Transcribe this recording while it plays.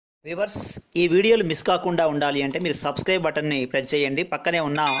Viewers ఈ వీడియోలు miss కాకుండా ఉండాలి అంటే మీరు సబ్స్క్రైబ్ బటన్ని ప్రెస్ చేయండి, పక్కనే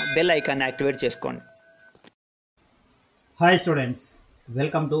ఉన్న బెల్ ఐకాన్ యాక్టివేట్ చేసుకోండి. Hi students,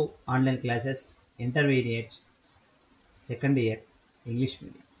 welcome to online classes intermediate second year English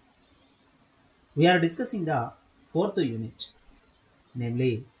medium. We are discussing the fourth unit,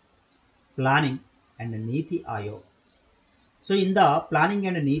 namely planning and NITI Aayog. So in the planning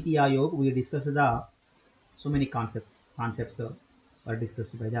and NITI Aayog we discussed the so many concepts were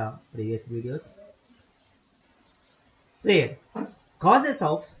discussed by the previous videos. So here, causes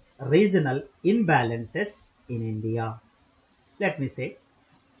of regional imbalances in India. Let me say,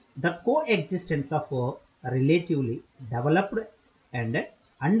 the coexistence of relatively developed and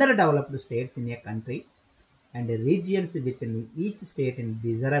underdeveloped states in a country and regions within each state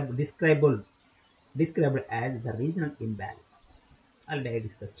is described as the regional imbalances. Already I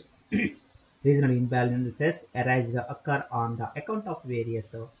discussed. Regional imbalances occur on the account of various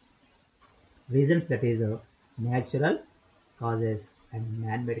reasons, that is natural causes and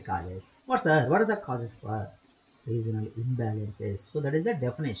man-made causes. What are the causes for regional imbalances? So that is the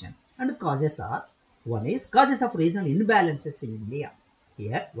definition. And causes are, one is causes of regional imbalances in India.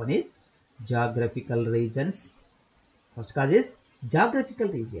 Here one is geographical regions. First cause is geographical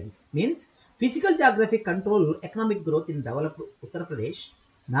regions, means physical geographic control economic growth in developed Uttar Pradesh,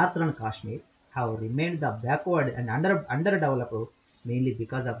 northern Kashmir have remained the backward and underdeveloped mainly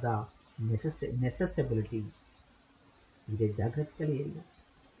because of the necessity in the geographical area.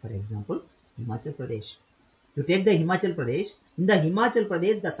 For example, Himachal Pradesh. You take the Himachal Pradesh. In the Himachal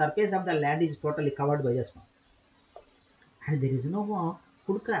Pradesh, the surface of the land is totally covered by the snow, and there is no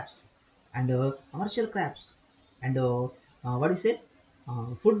food crops and commercial crops and what do you say,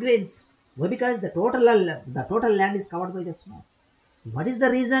 food grains. Why? Because the total land is covered by the snow. What is the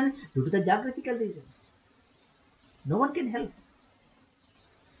reason? Due to the geographical reasons. No one can help,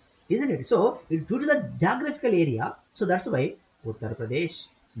 isn't it? So due to the geographical area, so that's why Uttar Pradesh,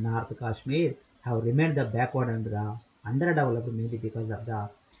 North Kashmir have remained the backward and the underdeveloped mainly because of the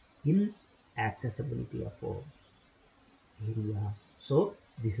inaccessibility of area. So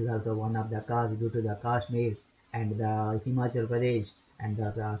this is also one of the cause due to the Kashmir and the Himachal Pradesh and the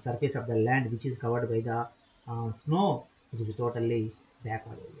surface of the land which is covered by the snow. It is totally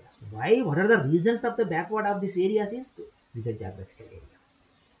backward areas. Why? What are the reasons of the backward of these areas? Is with the geographical area.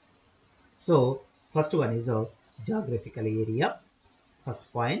 So first one is a geographical area, first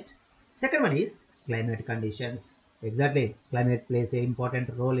point. Second one is climate conditions. Exactly, climate plays an important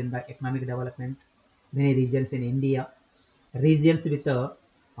role in the economic development. Many regions in India, regions with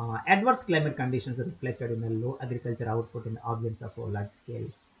adverse climate conditions are reflected in the low agriculture output in the absence of large scale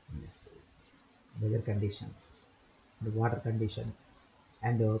industries. Weather conditions, the water conditions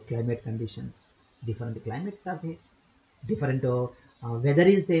and climate conditions. Different climates are there, different weather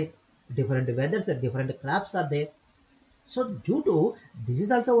is there, different weathers and different crops are there. So due to this is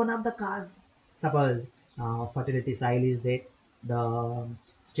also one of the cause. Suppose fertility soil is there. The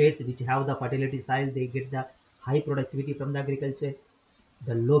states which have the fertility soil, they get the high productivity from the agriculture.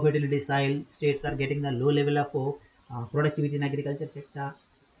 The low fertility soil states are getting the low level of productivity in agriculture sector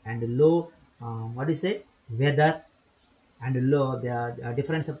and low what do you say, weather and low the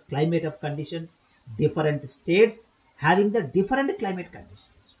difference of climate of conditions. Different states having the different climate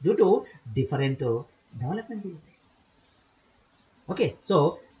conditions due to different development is there. Okay, so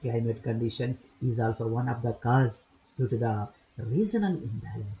climate conditions is also one of the cause due to the regional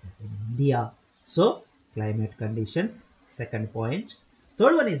imbalances in India. So climate conditions, second point.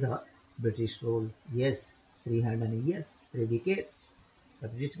 Third one is the British rule. Yes, 300 years, 3 decades, the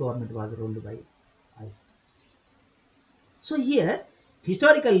British government was ruled by us. So here,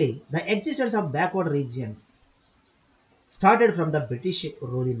 historically, the existence of backward regions started from the British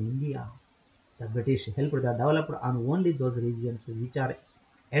rule in India. The British helped the developed on only those regions which are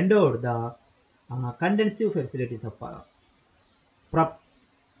endowed the condensive facilities of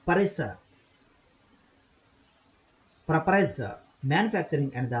prepressor,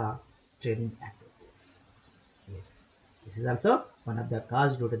 manufacturing and the trading activities. Yes, this is also one of the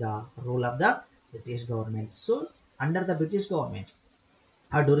cause due to the rule of the British government. So under the British government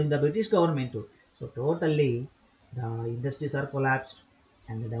or during the British government, so totally the industries are collapsed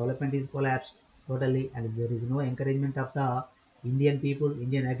and the development is collapsed totally, and there is no encouragement of the Indian people,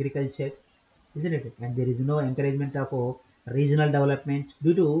 Indian agriculture, isn't it? And there is no encouragement of regional development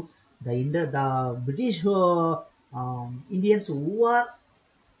due to the British Indians who are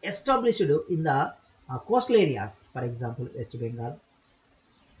established in the coastal areas. For example, West Bengal,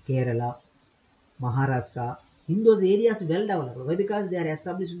 Kerala, Maharashtra. In those areas well developed. Why? Because they are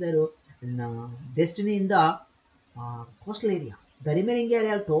established their destiny in the coastal area. The remaining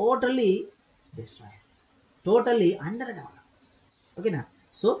area totally destroyed, totally underdeveloped. Okay, now,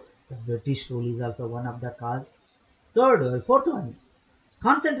 so the British rule is also one of the cause. Fourth one,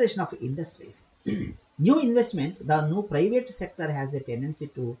 concentration of industries. New investment, the new private sector has a tendency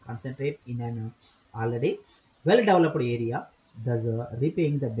to concentrate in an already well-developed area, thus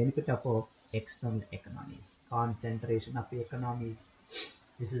repaying the benefit of external economies. Concentration of economies.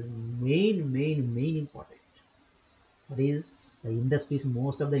 This is main important. What is the industries?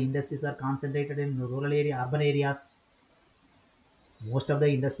 Most of the industries are concentrated in rural area, urban areas. Most of the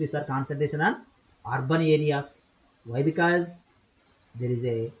industries are concentration on urban areas. Why? Because there is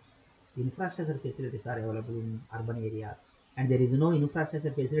a infrastructure facilities are available in urban areas and there is no infrastructure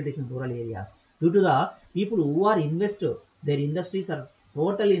facilities in rural areas. Due to the people who are invested, their industries are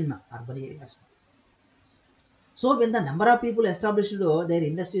totally in urban areas. So when the number of people established their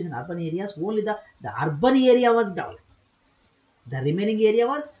industries in urban areas, only the urban area was developed. The remaining area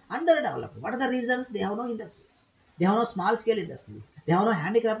was underdeveloped. What are the reasons? They have no industries. They have no small scale industries. They have no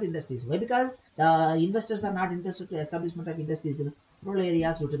handicraft industries. Why? Because the investors are not interested to establishment of industries in rural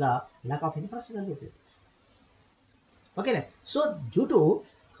areas due to the lack of infrastructure facilities. Okay, so due to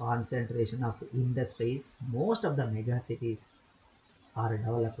concentration of industries, most of the mega cities are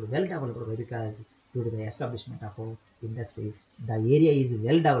developed, well developed, because due to the establishment of industries, the area is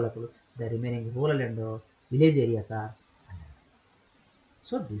well developed. The remaining rural and village areas are.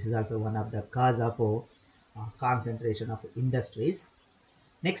 So this is also one of the cause of concentration of industries.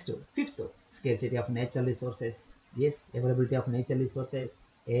 Next, fifth, scarcity of natural resources. Yes, availability of natural resources,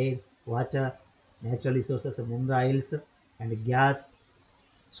 air, water, natural resources, minerals and gas.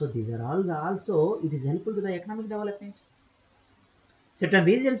 So these are all also, it is helpful to the economic development. Certain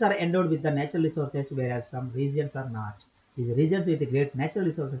regions are endowed with the natural resources, whereas some regions are not. These regions with great natural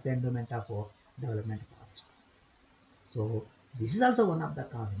resources endowment of development cost. So this is also one of the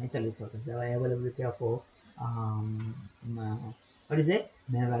natural resources, the availability of what is it?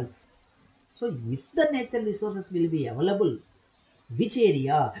 Minerals. So if the natural resources will be available, which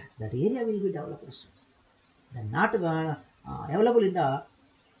area? That area will be developed. The not available in the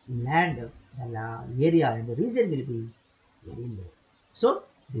land, the area and the region will be very low. So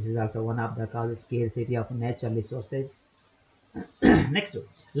this is also one of the causes, scarcity of natural resources. Next,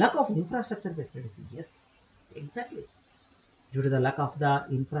 lack of infrastructure facilities. Yes, exactly. Due to the lack of the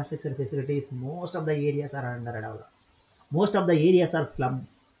infrastructure facilities, most of the areas are underdeveloped. Most of the areas are slum.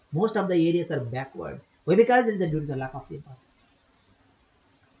 Most of the areas are backward. Why? Because it is due to the lack of the infrastructure.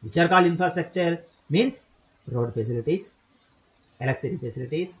 Which are called infrastructure? Means road facilities, electricity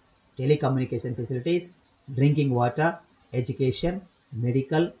facilities, telecommunication facilities, drinking water, education,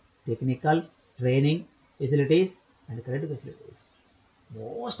 medical, technical, training facilities, and credit facilities.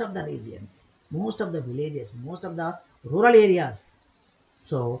 Most of the regions, most of the villages, most of the rural areas.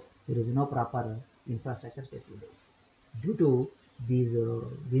 So there is no proper infrastructure facilities. Due to these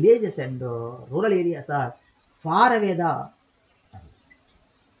villages and rural areas are far away the.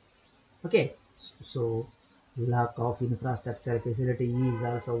 Okay, so lack of infrastructure facility is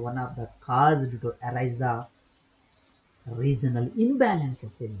also one of the cause to arise the regional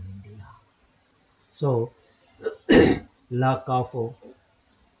imbalances in India. So lack of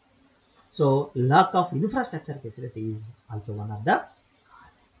infrastructure facility is also one of the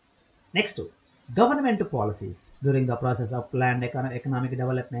cause. Next, government policies. During the process of planned economic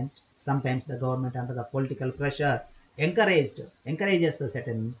development, sometimes the government under the political pressure encourages the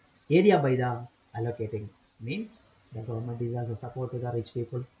certain area by the allocating. Means the government is also support to the rich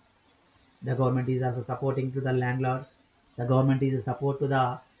people. The government is also supporting to the landlords. The government is support to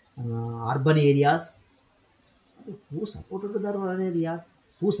the urban areas. Who supported to the rural areas?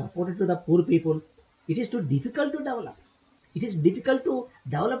 Who supported to the poor people? It is too difficult to develop. It is difficult to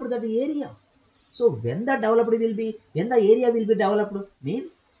develop that area. So when the area will be developed,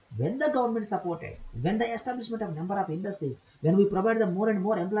 means when the government supported, when the establishment of number of industries, when we provide the more and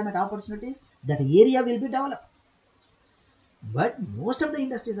more employment opportunities, that area will be developed. But most of the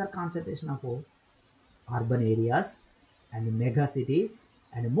industries are concentration of urban areas and mega cities,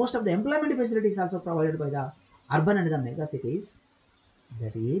 and most of the employment facilities also provided by the urban and the mega cities.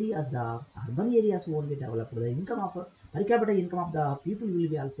 That areas, the urban areas won't be developed. The income of per capita income of the people will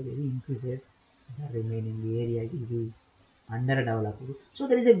be also very increases. The remaining area will be underdeveloped. So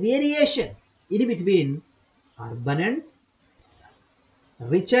there is a variation in between urban and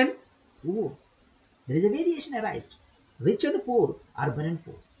rich and poor. There is a variation arised. Rich and poor, urban and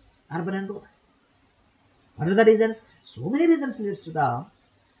poor, urban and rural. What are the reasons? So many reasons leads to the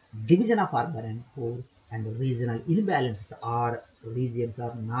division of urban and poor and regional imbalances, or regions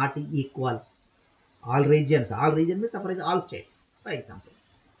are not equal. All regions means all states. For example,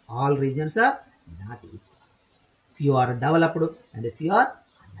 all regions are not equal. Few are developed and few are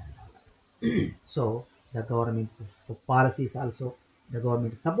underdeveloped. So the government policies also, the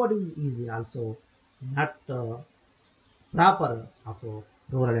government support is also not proper of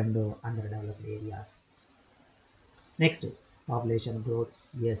rural and underdeveloped areas. Next, population growth.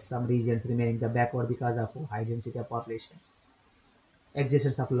 Yes, some regions remaining the backward because of high density of population.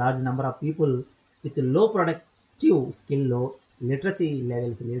 Existence of large number of people with low productive skill, low literacy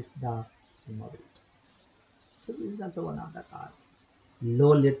levels leads the immobility. So this is also one of the cause.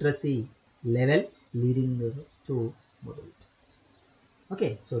 Low literacy level leading to mobility.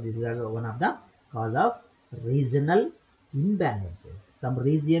 Okay, so this is also one of the cause of regional imbalances. Some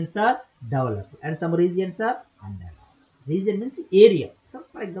regions are developed and some regions are underdeveloped. Region means area. So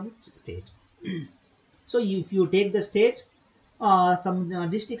for example, state. So if you take the state, some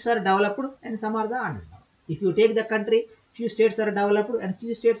districts are developed and some are the underdeveloped. If you take the country, few states are developed and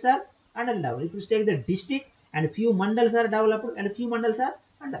few states are underdeveloped. If you take the district, and few mandals are developed and few mandals are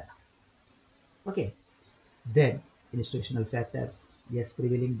underdeveloped. Okay. Then institutional factors. Yes,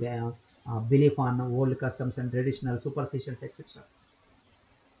 prevailing belief on old customs and traditional superstitions, etc.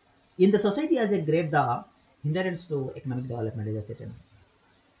 In the society as a grade, the hindrance to economic development is a certain.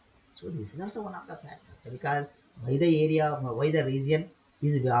 So this is also one of the factors, because why the area, why the region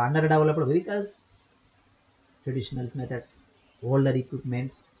is underdeveloped, because traditional methods, older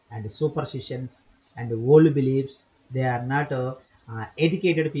equipments and superstitions and old beliefs, they are not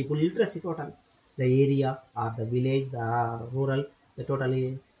educated people, literacy total. The area or the village, the rural, the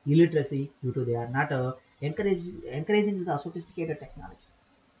totally illiteracy due to they are not encouraging the sophisticated technology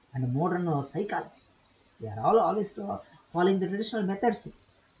and modern psychology. They are all always following the traditional methods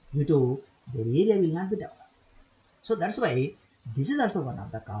due to their area will not be developed. So that's why this is also one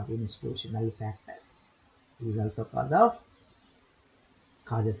of the institutional factors. It is also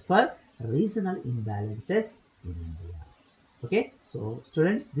causes for regional imbalances in India. Okay, so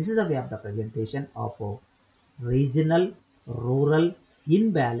students, this is the way of the presentation of regional rural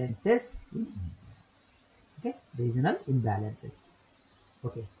imbalances in India. Okay, regional imbalances.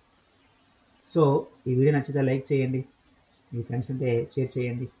 Okay, so ఈ video నచ్చితే like చేయండి, మీ friends ఉంటే share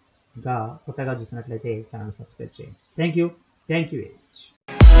చేయండి, ఇంకా కొత్తగా చూసినట్లయితే channel subscribe చేయండి. Thank you very much.